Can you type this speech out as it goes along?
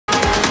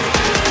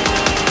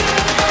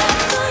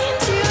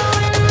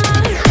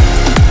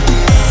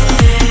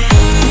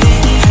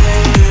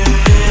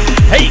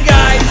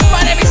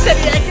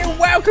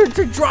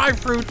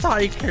Drive-Thru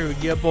Tycoon.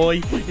 Your boy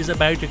is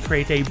about to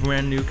create a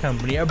brand new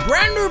company, a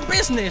brand new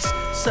business,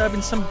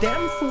 serving some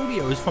damn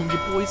folios from your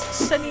boy's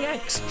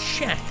Seniac's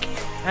shack.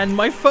 And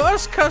my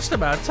first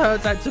customer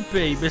turns out to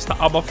be Mr.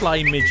 I'm a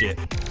Flying Midget.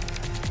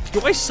 Do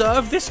I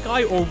serve this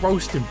guy or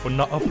roast him for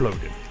not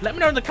uploading? Let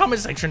me know in the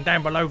comment section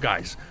down below,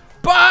 guys.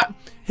 But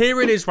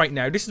here it is right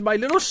now. This is my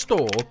little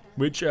store,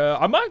 which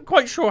I'm not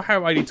quite sure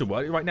how I need to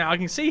work. Right now, I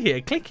can see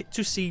here, click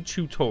to see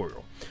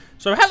tutorial.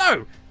 So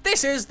hello,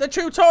 this is the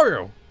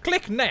tutorial.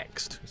 Click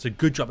next. It's a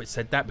good job it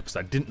said that because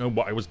I didn't know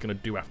what I was going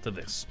to do after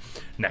this.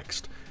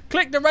 Next.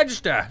 Click the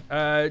register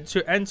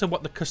to enter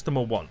what the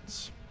customer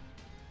wants.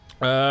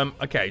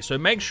 Okay, so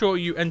make sure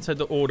you enter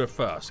the order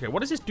first. Okay,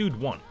 what does this dude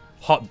want?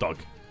 Hot dog.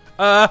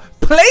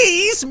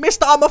 Please,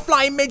 Mr. I'm a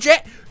Flying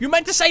Midget. You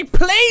meant to say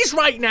please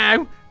right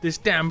now. This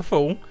damn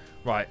fool.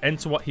 Right,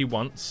 enter what he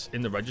wants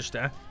in the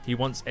register. He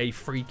wants a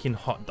freaking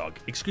hot dog.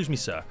 Excuse me,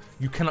 sir.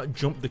 You cannot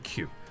jump the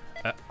queue.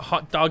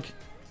 Hot dog,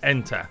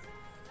 enter.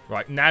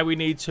 Right, now we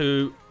need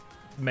to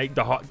make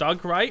the hot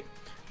dog, right?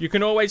 You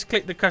can always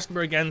click the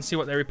customer again, see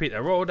what they repeat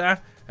their order.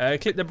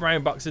 Click the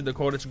brown box in the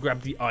corner to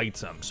grab the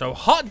item. So,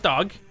 hot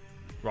dog.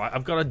 Right,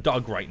 I've got a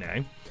dog right now.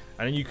 And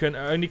then you can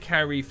only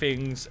carry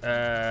things,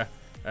 3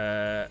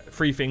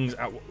 things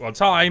at one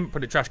time.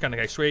 Put the trash can,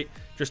 okay, sweet.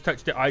 Just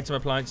touch the item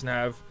appliance and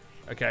have...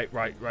 Okay,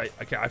 right.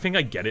 Okay, I think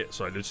I get it.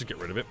 So, let's just get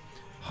rid of it.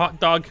 Hot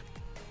dog.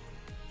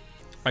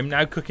 I'm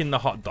now cooking the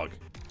hot dog.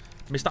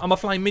 Mr. I'm a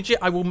Flying Midget,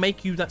 I will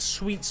make you that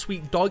sweet,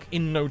 sweet dog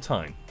in no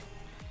time.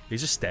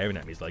 He's just staring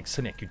at me. He's like,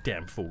 Seniac, you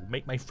damn fool.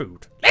 Make my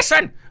food.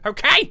 Listen,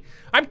 okay?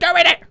 I'm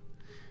doing it.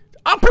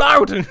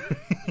 Upload.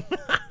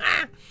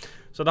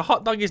 So the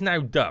hot dog is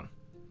now done.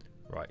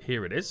 Right,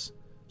 here it is.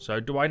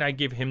 So do I now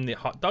give him the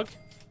hot dog?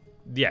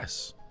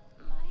 Yes.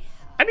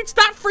 And it's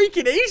that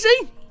freaking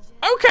easy?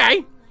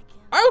 Okay.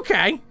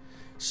 Okay.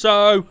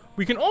 So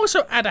we can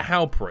also add a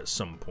helper at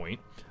some point.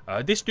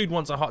 This dude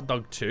wants a hot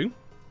dog too.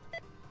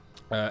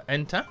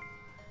 Enter.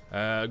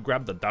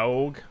 Grab the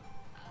dog.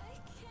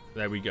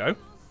 There we go.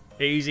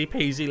 Easy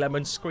peasy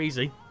lemon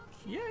squeezy.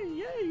 Yay,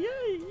 yay,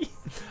 yay.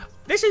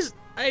 This is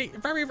a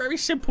very, very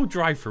simple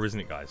drive-thru, isn't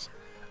it, guys?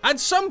 At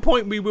some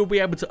point, we will be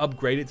able to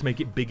upgrade it to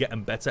make it bigger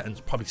and better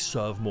and probably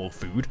serve more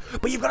food.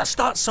 But you've got to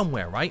start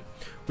somewhere, right?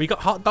 We got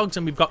hot dogs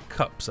and we've got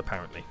cups,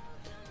 apparently.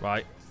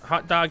 Right.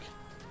 Hot dog.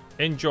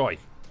 Enjoy.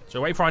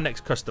 So wait for our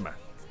next customer.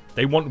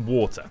 They want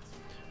water.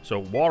 So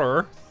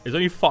water is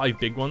only 5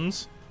 big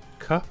ones.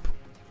 Cup.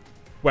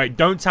 Wait,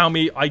 don't tell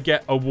me I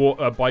get a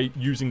water by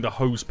using the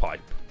hose pipe.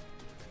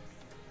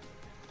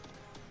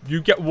 You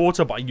get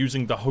water by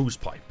using the hose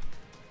pipe.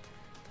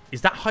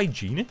 Is that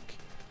hygienic?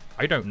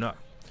 I don't know.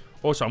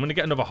 Also, I'm going to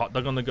get another hot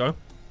dog on the go.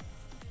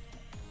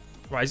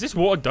 Right, is this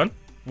water done?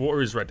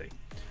 Water is ready.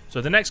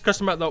 So the next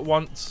customer that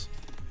wants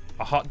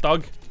a hot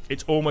dog,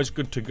 it's almost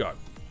good to go.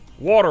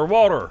 Water,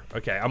 water.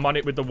 Okay, I'm on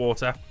it with the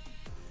water.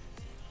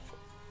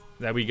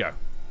 There we go.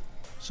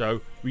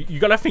 So you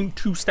got to think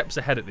 2 steps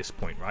ahead at this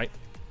point, right?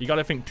 You got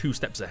to think 2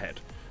 steps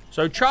ahead.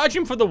 So charge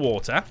him for the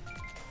water.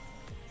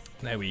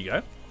 There we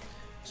go.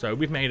 So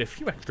we've made a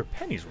few extra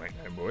pennies right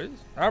now, boys.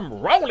 I'm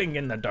rolling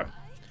in the dough.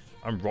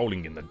 I'm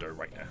rolling in the dough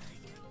right now.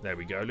 There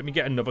we go. Let me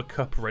get another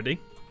cup ready.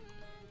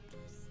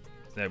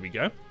 There we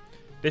go.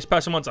 This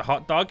person wants a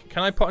hot dog.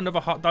 Can I put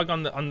another hot dog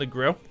on the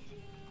grill?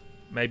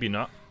 Maybe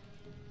not.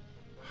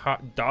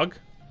 Hot dog.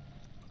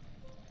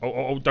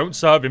 Oh, don't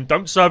serve him.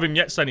 Don't serve him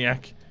yet,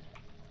 Seniac.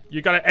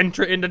 You got to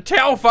enter it in the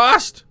till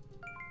first.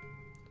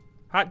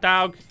 Hot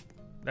dog.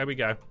 There we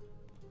go.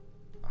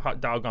 Hot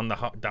dog on the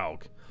hot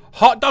dog.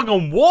 Hot dog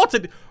on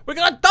water. We're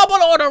going to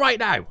double order right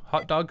now.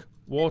 Hot dog,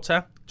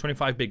 water,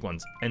 25 big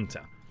ones.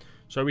 Enter.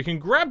 So we can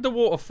grab the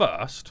water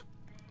first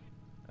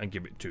and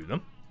give it to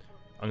them.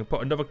 I'm going to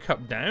put another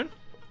cup down.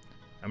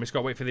 And we just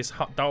got to wait for this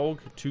hot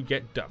dog to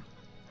get done.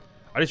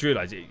 I just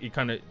realized it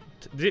kind of...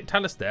 Did it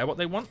tell us there what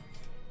they want?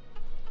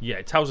 Yeah,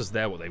 it tells us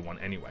there what they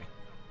want anyway.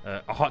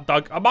 A hot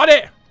dog. I'm on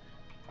it.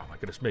 Oh my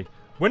goodness me.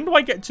 When do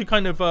I get to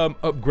kind of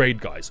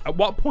upgrade, guys? At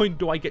what point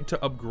do I get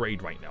to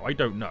upgrade right now? I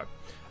don't know.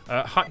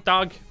 Hot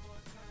dog.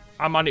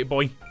 I'm on it,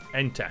 boy.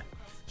 Enter.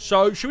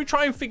 So, should we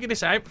try and figure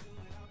this out?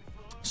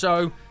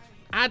 So,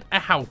 add a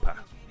helper.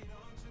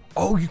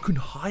 Oh, you can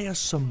hire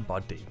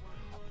somebody.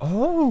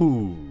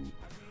 Oh.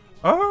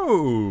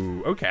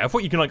 Oh. Okay, I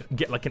thought you can like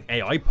get like an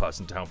AI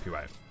person to help you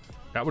out.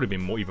 That would have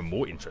been even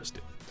more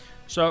interesting.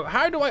 So,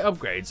 how do I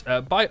upgrade?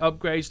 Buy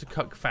upgrades to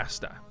cook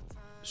faster.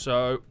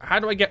 So, how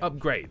do I get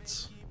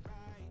upgrades?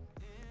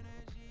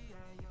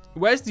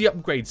 Where's the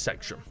upgrade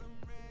section?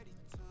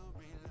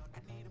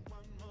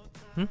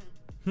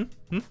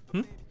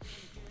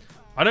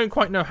 I don't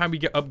quite know how we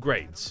get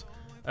upgrades.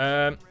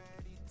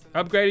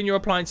 Upgrading your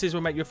appliances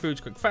will make your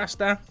foods cook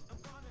faster.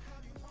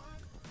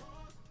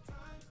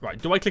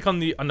 Right, do I click on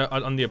the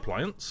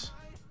appliance?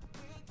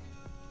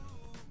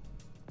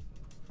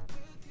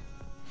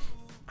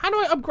 How do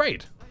I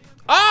upgrade?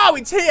 Oh,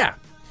 it's here!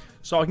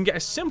 So I can get a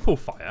simple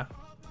fire.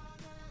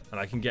 And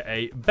I can get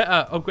a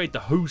better upgrade the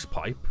hose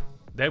pipe.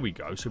 There we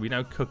go. So we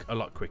now cook a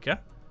lot quicker.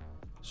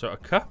 So a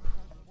cup.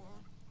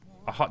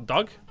 A hot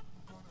dog.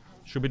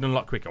 Should be done a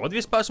lot quicker. What did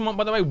this person want,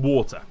 by the way?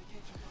 Water.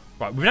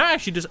 Right, we've now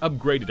actually just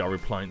upgraded our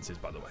appliances,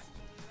 by the way.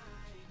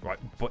 Right,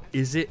 but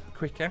is it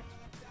quicker?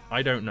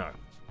 I don't know.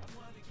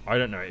 I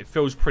don't know. It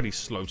feels pretty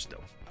slow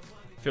still.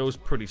 Feels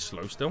pretty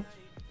slow still.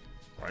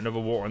 Right, another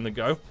water on the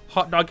go.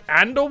 Hot dog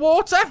and a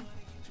water?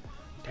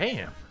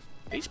 Damn.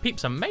 These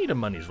peeps are made of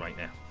monies right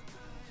now.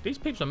 These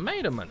peeps are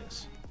made of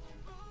monies.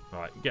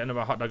 Right, get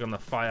another hot dog on the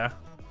fire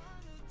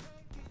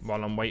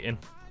while I'm waiting.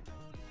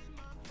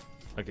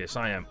 Okay,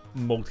 so I am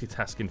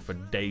multitasking for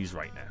days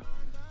right now.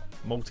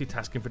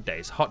 Multitasking for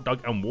days. Hot dog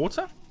and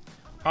water?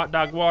 Hot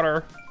dog,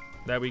 water.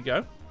 There we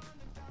go.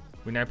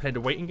 We now play the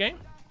waiting game.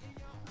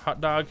 Hot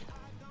dog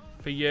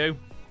for you.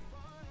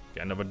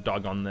 Get another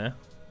dog on there.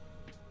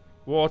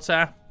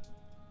 Water.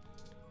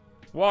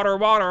 Water,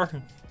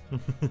 water.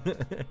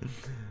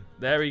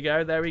 There we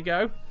go, there we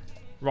go.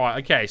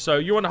 Right, okay, so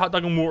you want a hot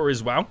dog and water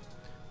as well.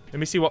 Let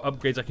me see what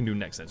upgrades I can do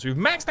next then. So we've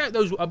maxed out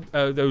those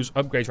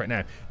upgrades right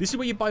now. This is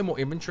where you buy more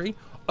inventory.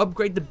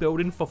 Upgrade the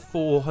building for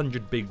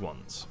 400 big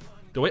ones.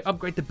 Do I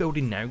upgrade the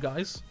building now,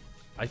 guys?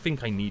 I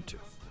think I need to.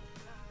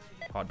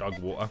 Hot dog,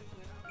 water,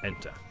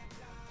 enter.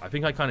 I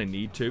think I kind of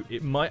need to.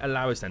 It might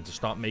allow us then to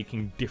start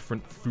making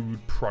different food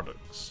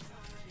products.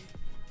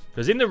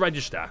 Because in the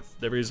register,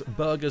 there is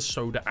burgers,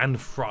 soda, and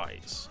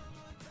fries.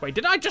 Wait,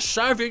 did I just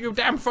serve you, you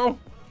damn fool?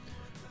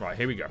 Right,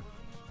 here we go.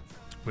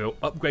 We'll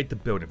upgrade the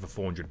building for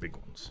 400 big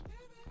ones.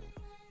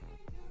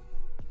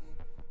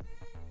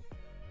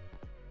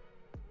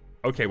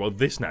 Okay, well,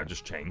 this now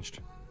just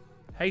changed.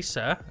 Hey,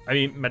 sir. I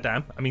mean,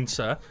 madame. I mean,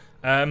 sir.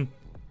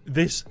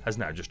 This has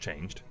now just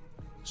changed.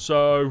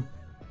 So,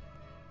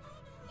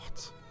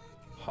 what?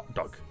 Hot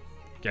dog.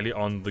 Get it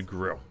on the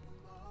grill.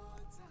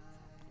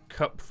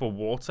 Cup for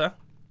water.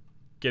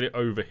 Get it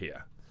over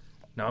here.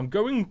 Now, I'm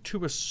going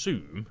to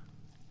assume...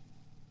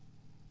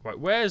 Right,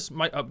 where's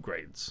my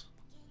upgrades?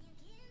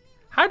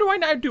 How do I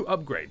now do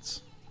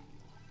upgrades?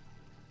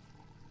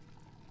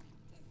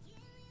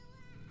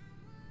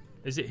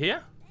 Is it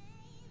here?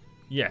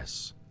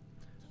 Yes.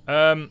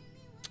 The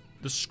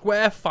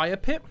square fire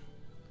pit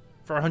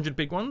for 100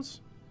 big ones.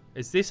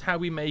 Is this how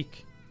we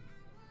make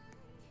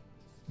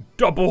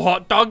double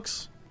hot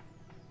dogs?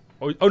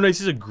 Oh no, this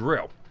is a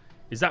grill.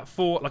 Is that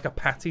for like a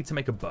patty to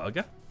make a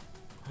burger?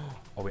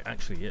 Oh, it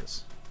actually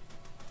is.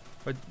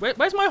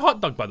 Where's my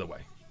hot dog, by the way?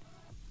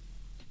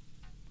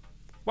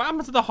 What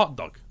happened to the hot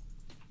dog?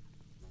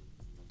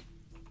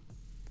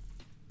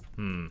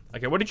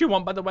 Okay, what did you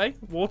want, by the way?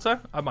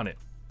 Water? I'm on it.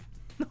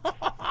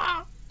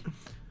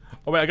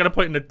 Oh, wait, I gotta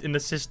put it in the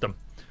system.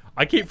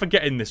 I keep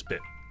forgetting this bit.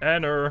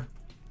 Enter.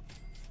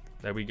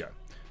 There we go.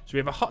 So we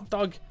have a hot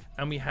dog,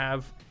 and we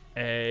have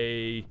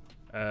a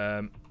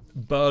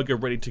burger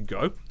ready to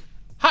go.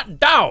 Hot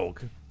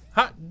dog!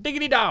 Hot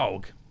diggity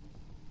dog!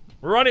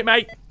 We're on it,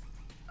 mate.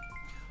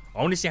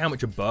 I want to see how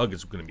much a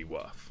burger's going to be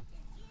worth.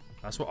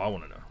 That's what I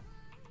want to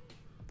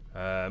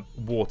know.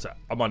 Water.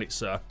 I'm on it,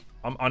 sir.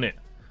 I'm on it.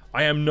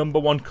 I am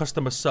 #1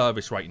 customer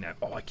service right now.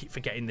 Oh, I keep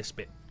forgetting this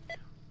bit.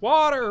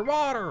 Water,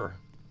 water.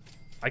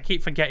 I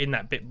keep forgetting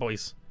that bit,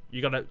 boys.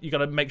 You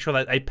gotta make sure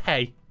that they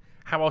pay.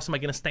 How else am I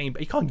gonna stay in?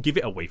 You can't give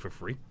it away for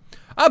free.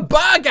 A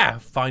burger!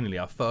 Finally,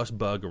 our first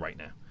burger right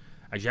now.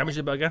 Actually, how much is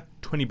a burger?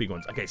 20 big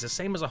ones. Okay, it's the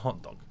same as a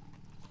hot dog.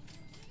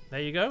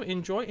 There you go.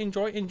 Enjoy,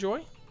 enjoy,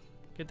 enjoy.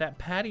 Get that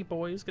patty,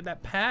 boys. Get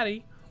that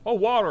patty. Oh,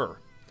 water.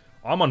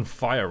 I'm on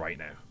fire right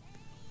now.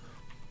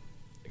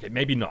 Okay,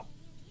 maybe not.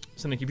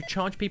 Something if you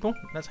charge people,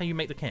 that's how you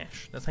make the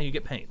cash. That's how you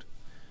get paid.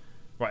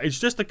 Right, it's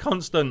just a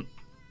constant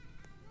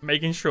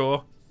making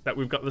sure that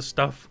we've got the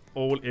stuff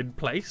all in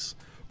place.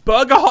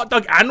 Burger, hot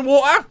dog, and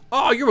water?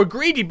 Oh, you're a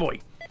greedy boy.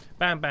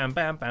 Bam, bam,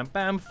 bam, bam,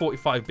 bam.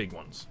 45 big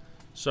ones.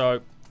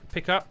 So,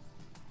 pick up.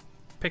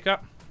 Pick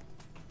up.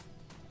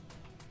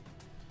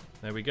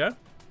 There we go.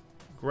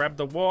 Grab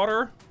the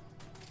water.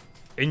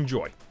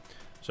 Enjoy.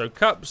 So,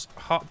 cups,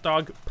 hot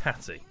dog,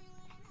 patty.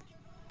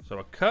 So,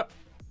 a cup,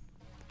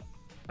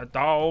 a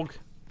dog,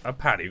 a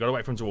patty. You've got to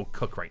wait for them to all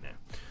cook right now.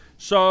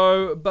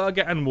 So,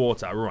 burger and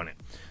water. We're on it.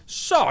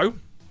 So,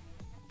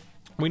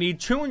 we need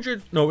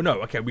 200... No,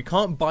 okay. We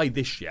can't buy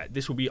this yet.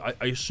 This will be, I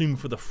assume,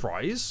 for the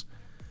fries.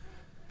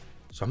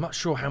 So, I'm not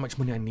sure how much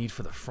money I need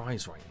for the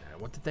fries right now.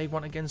 What did they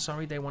want again?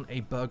 Sorry, they want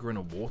a burger and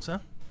a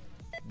water.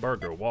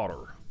 Burger,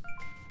 water.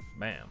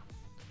 Bam.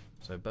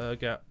 So,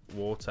 burger,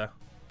 water.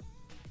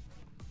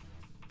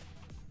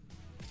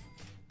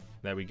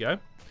 There we go.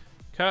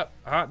 Cup,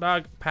 hot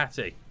dog,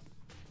 patty.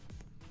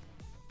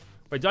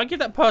 Wait, did I give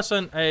that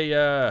person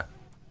a,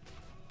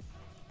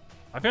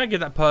 I think I give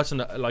that person,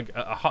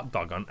 a hot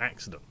dog on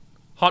accident.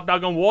 Hot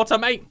dog and water,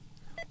 mate?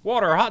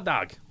 Water, hot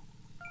dog.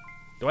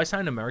 Do I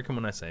sound American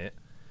when I say it?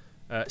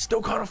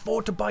 Still can't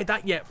afford to buy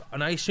that yet.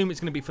 And I assume it's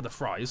going to be for the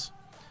fries.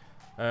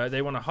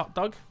 They want a hot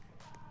dog.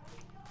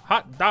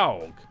 Hot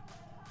dog.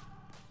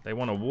 They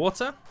want a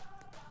water.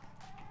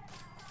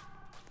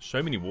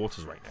 So many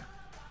waters right now.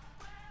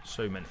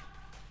 So many.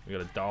 We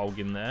got a dog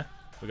in there.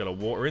 We got a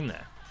water in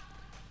there.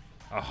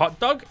 A hot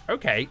dog?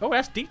 Okay. Oh,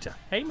 that's Dieter.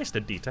 Hey, Mr.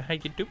 Dieter. How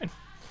you doing?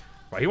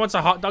 Right, he wants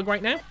a hot dog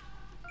right now.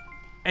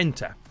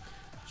 Enter.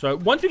 So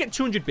once we get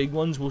 200 big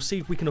ones, we'll see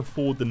if we can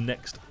afford the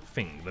next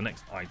thing, the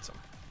next item.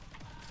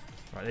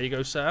 Right, there you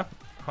go, sir.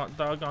 Hot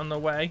dog on the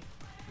way.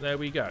 There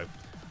we go.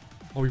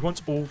 Oh, he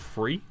wants all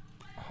 3?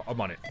 Oh,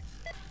 I'm on it.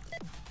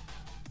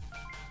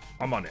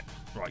 I'm on it.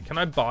 Right, can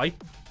I buy?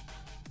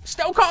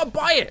 Still can't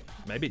buy it.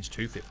 Maybe it's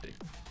 250.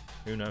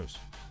 Who knows?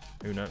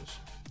 Who knows?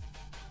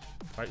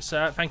 Right,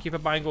 sir, thank you for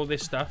buying all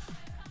this stuff.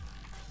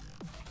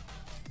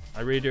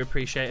 I really do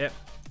appreciate it.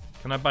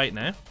 Can I buy it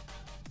now?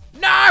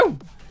 No!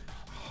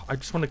 I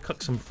just want to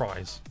cook some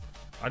fries.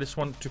 I just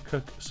want to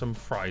cook some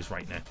fries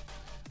right now.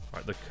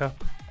 Right, the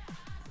cup.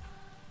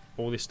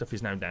 All this stuff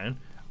is now down.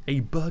 A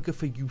burger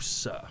for you,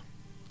 sir.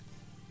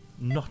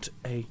 Not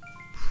a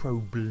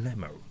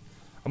problemo.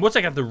 And once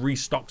I have to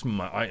restock some of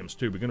my items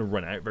too, we're going to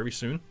run out very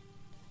soon.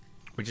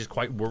 Which is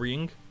quite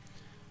worrying.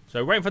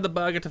 So waiting for the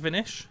burger to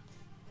finish.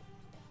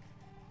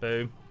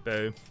 Boom,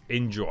 boom.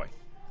 Enjoy.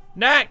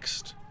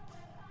 Next!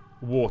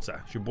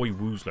 Water. It's your boy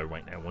Woozlo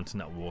right now wanting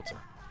that water.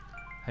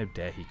 How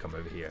dare he come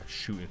over here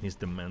shooting his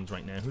demands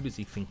right now. Who does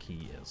he think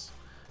he is?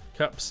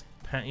 Cups,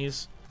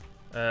 patties.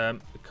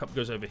 The cup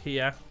goes over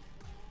here.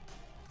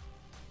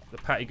 The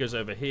patty goes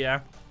over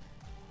here.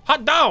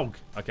 Hot dog!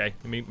 Okay,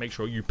 let me make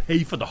sure you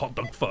pay for the hot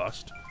dog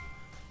first.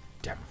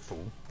 Damn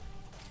fool.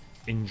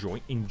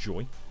 Enjoy,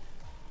 enjoy.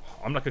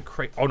 I'm like a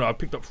crate. Oh no, I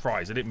picked up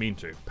fries. I didn't mean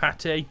to.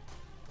 Patty.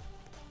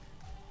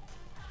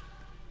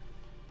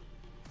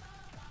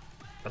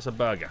 That's a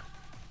burger.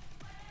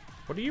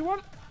 What do you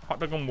want? Hot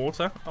dog and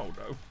water? Oh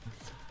no.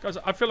 Guys,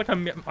 I feel like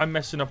I'm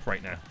messing up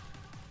right now.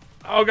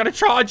 Oh, I'm gonna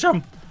charge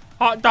him.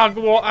 Hot dog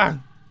water.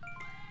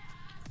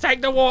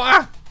 Take the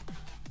water.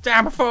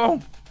 Damn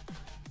fool.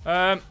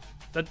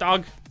 The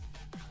dog.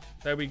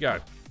 There we go.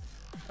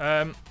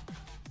 What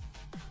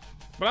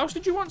else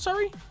did you want,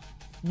 sorry?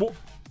 What?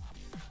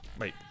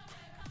 Wait.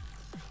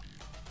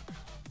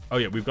 Oh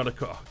yeah, we've got to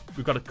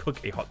cook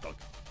a hot dog.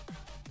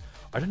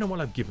 I don't know what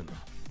I've given them.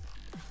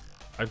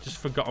 I've just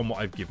forgotten what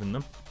I've given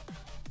them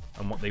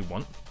and what they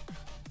want.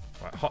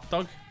 Right, hot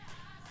dog.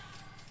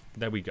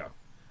 There we go.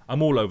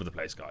 I'm all over the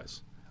place,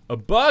 guys. A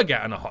burger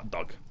and a hot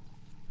dog.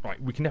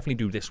 Right, we can definitely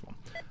do this one.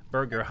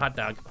 Burger, hot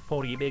dog,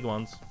 40 big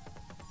ones.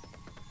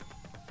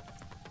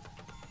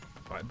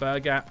 Right,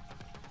 burger.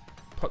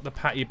 Put the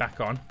patty back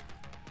on.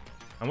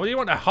 And what do you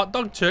want, a hot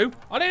dog too?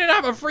 I didn't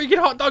have a freaking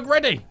hot dog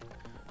ready.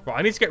 Right,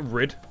 I need to get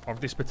rid of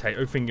this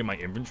potato thing in my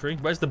inventory.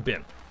 Where's the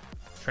bin?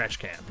 Trash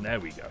can. There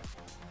we go.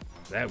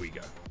 There we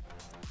go.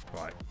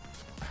 Right.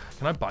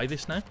 Can I buy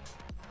this now?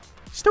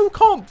 Still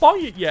can't buy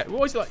it yet.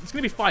 What is it like? It's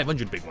going to be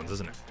 500 big ones,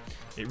 isn't it?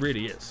 It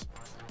really is.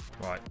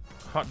 Right.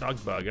 Hot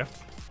dog burger.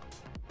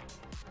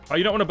 Oh,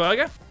 you don't want a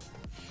burger?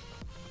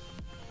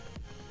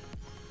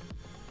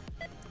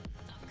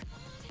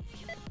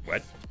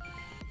 What?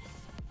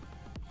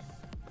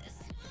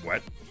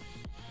 What?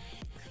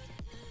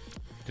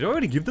 Did I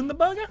already give them the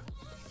burger?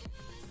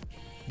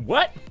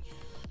 What?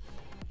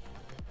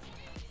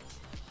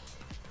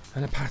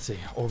 And a patty.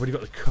 Already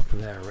got the cup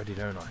there already,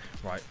 don't I?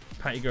 Right.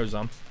 Patty goes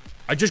on.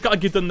 I just got to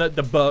give them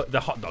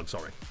the hot dog,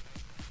 sorry.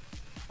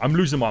 I'm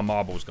losing my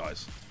marbles,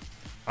 guys.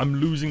 I'm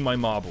losing my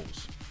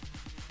marbles.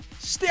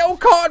 Still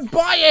can't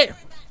buy it!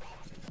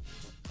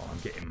 Oh, I'm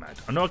getting mad.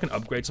 I know I can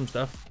upgrade some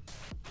stuff.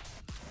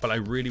 But I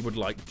really would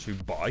like to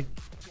buy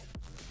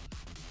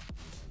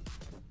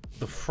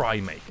the fry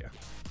maker.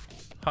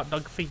 Hot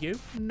dog for you?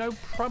 No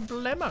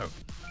problemo.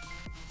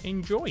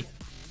 Enjoy.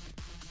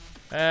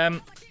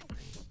 I'm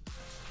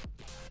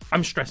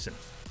stressing.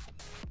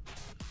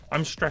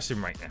 I'm stressing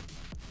right now.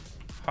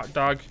 Hot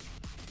dog.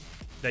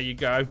 There you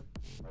go.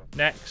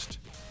 Next.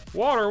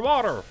 Water,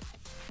 water.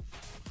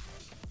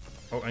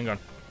 Oh, hang on.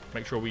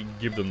 Make sure we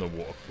give them the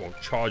water. Or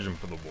charge them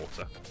for the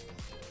water.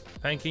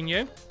 Thanking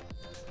you.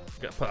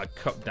 Gotta put a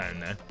cup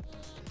down there.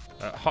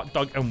 Hot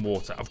dog and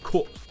water. Of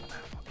course.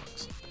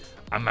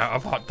 I'm out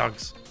of hot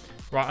dogs.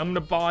 Right,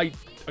 I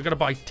gotta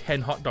buy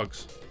 10 hot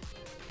dogs.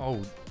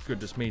 Oh,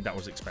 goodness me, that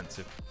was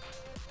expensive.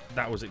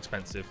 That was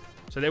expensive.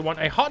 So they want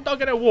a hot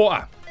dog and a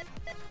water.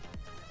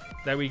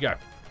 There we go.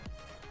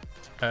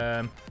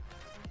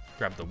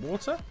 Grab the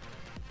water.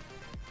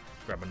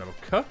 Grab another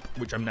cup,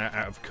 which I'm now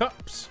out of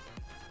cups.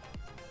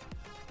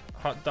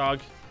 Hot dog.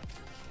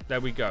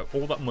 There we go.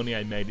 All that money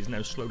I made is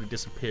now slowly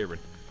disappearing.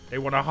 They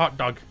want a hot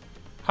dog.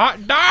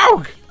 Hot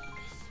dog!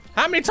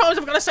 How many times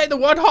have I got to say the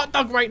word hot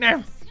dog right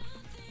now?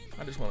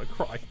 I just want to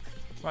cry.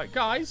 Right,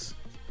 guys.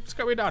 What's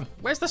going on?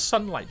 Where's the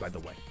sunlight, by the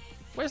way?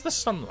 Where's the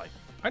sunlight?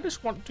 I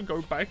just want to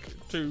go back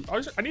to...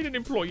 I need an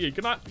employee.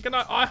 Can I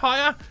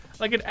hire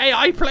like an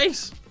AI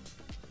place?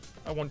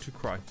 I want to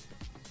cry.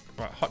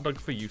 Right, hot dog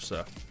for you,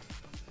 sir.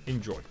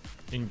 Enjoy.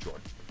 Enjoy.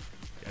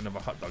 Get another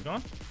hot dog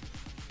on.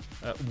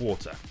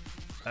 Water.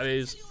 That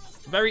is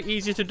very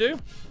easy to do.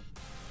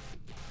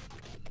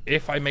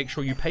 If I make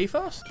sure you pay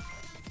first.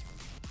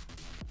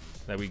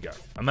 There we go.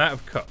 I'm out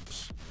of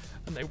cups.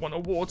 And they want a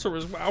water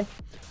as well.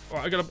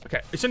 Alright, I gotta... Okay,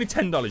 it's only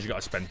 $10 you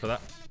gotta spend for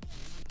that.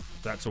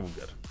 That's all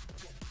good.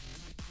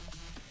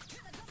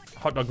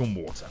 Hot dog and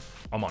water.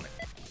 I'm on it.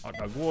 Hot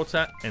dog,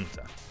 water,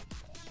 enter.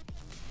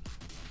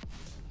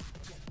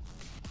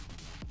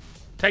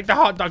 Take the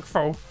hot dog,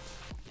 fool.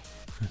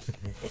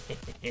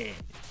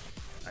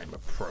 I'm a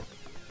pro.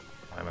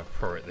 I'm a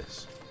pro at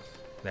this.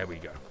 There we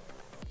go.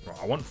 Right,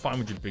 I want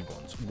 500 big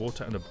ones.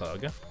 Water and a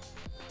burger.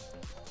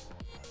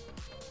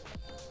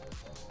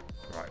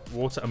 Right,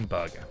 water and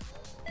burger.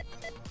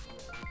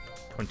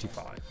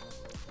 25.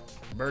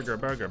 Burger,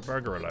 burger,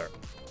 burger alert.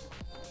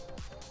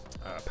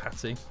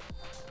 Patty.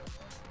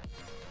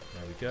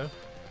 There we go.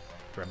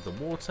 Grab the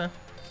water.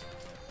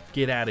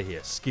 Get out of here.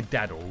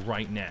 Skedaddle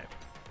right now.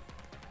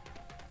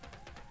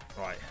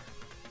 Right.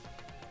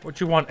 What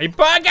do you want? A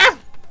burger?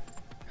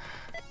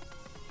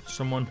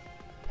 Someone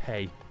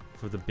pay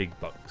for the big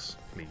bucks,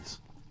 please.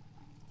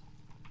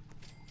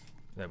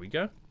 There we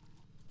go.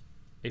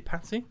 A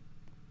patty.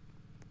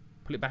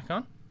 Put it back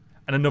on.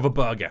 And another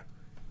burger.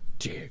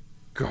 Dear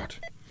God.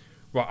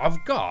 Right,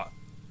 I've got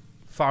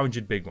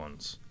 500 big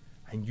ones.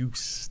 And you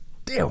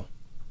still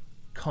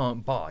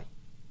can't buy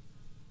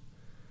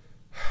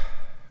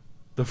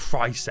the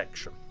fry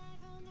section.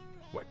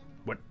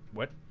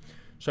 What?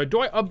 So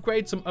do I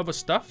upgrade some other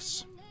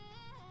stuffs?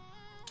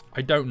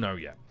 I don't know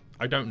yet.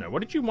 I don't know.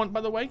 What did you want, by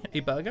the way? A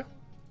burger?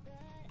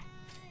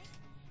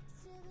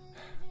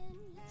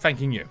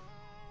 Thanking you.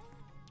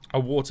 A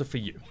water for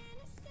you.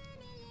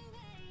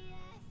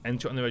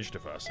 Enter on the register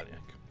first, Seniac.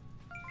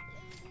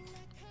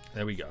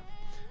 There we go.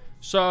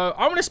 So,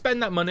 I'm going to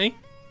spend that money.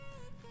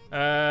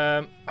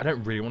 I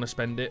don't really want to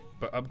spend it,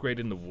 but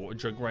upgrading the water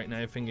jug right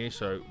now, thingy,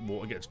 so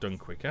water gets done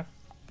quicker.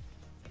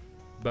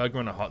 Burger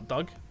and a hot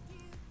dog.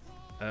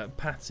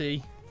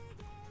 Patty.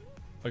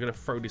 I'm going to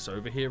throw this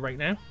over here right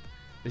now.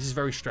 This is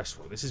very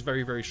stressful. This is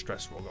very, very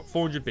stressful. I've got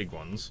 400 big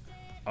ones.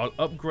 I'll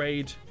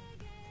upgrade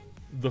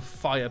the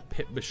fire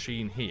pit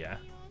machine here.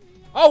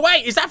 Oh,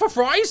 wait! Is that for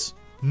fries?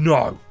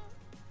 No.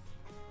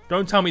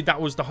 Don't tell me that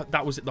was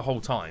it the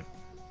whole time.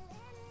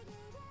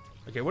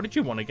 Okay, what did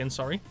you want again?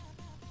 Sorry.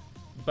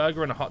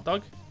 Burger and a hot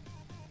dog.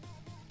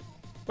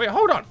 Wait,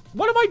 hold on.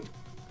 What am I...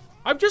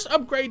 I've just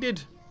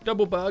upgraded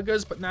double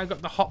burgers, but now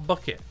got the hot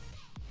bucket.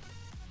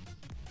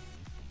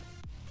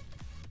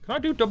 Can I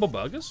do double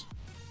burgers?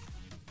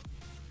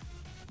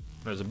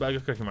 There's a burger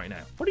cooking right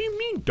now. What do you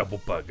mean double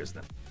burgers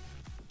then?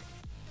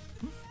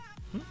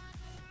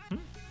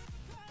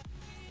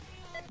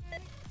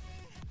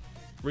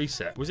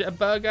 Reset. Was it a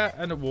burger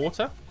and a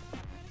water?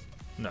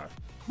 No.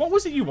 What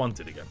was it you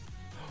wanted again?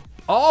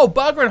 Oh,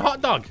 burger and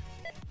hot dog.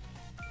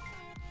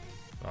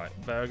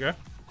 Right, burger.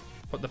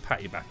 Put the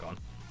patty back on.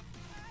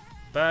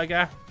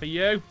 Burger for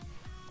you.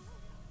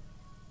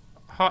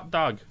 Hot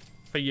dog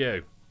for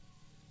you.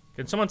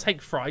 Can someone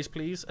take fries,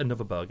 please?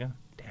 Another burger.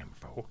 Damn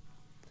fool.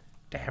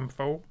 Damn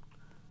fool.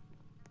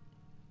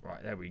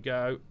 Right, there we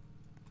go.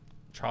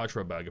 Charge for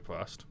a burger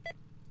first.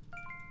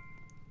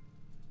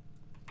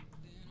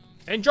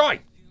 Enjoy!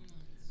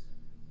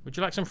 Would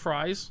you like some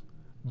fries?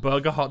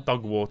 Burger, hot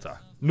dog, water.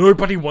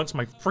 Nobody wants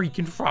my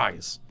freaking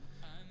fries.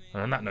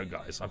 And on that note,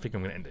 guys, I think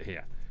I'm going to end it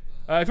here.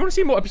 If you want to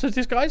see more episodes of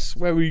this, guys,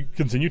 where we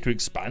continue to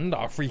expand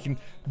our freaking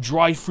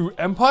drive-through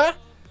empire,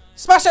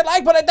 smash that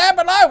like button down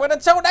below. And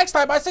until next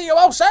time, I see you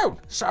all soon.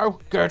 So,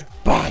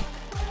 goodbye.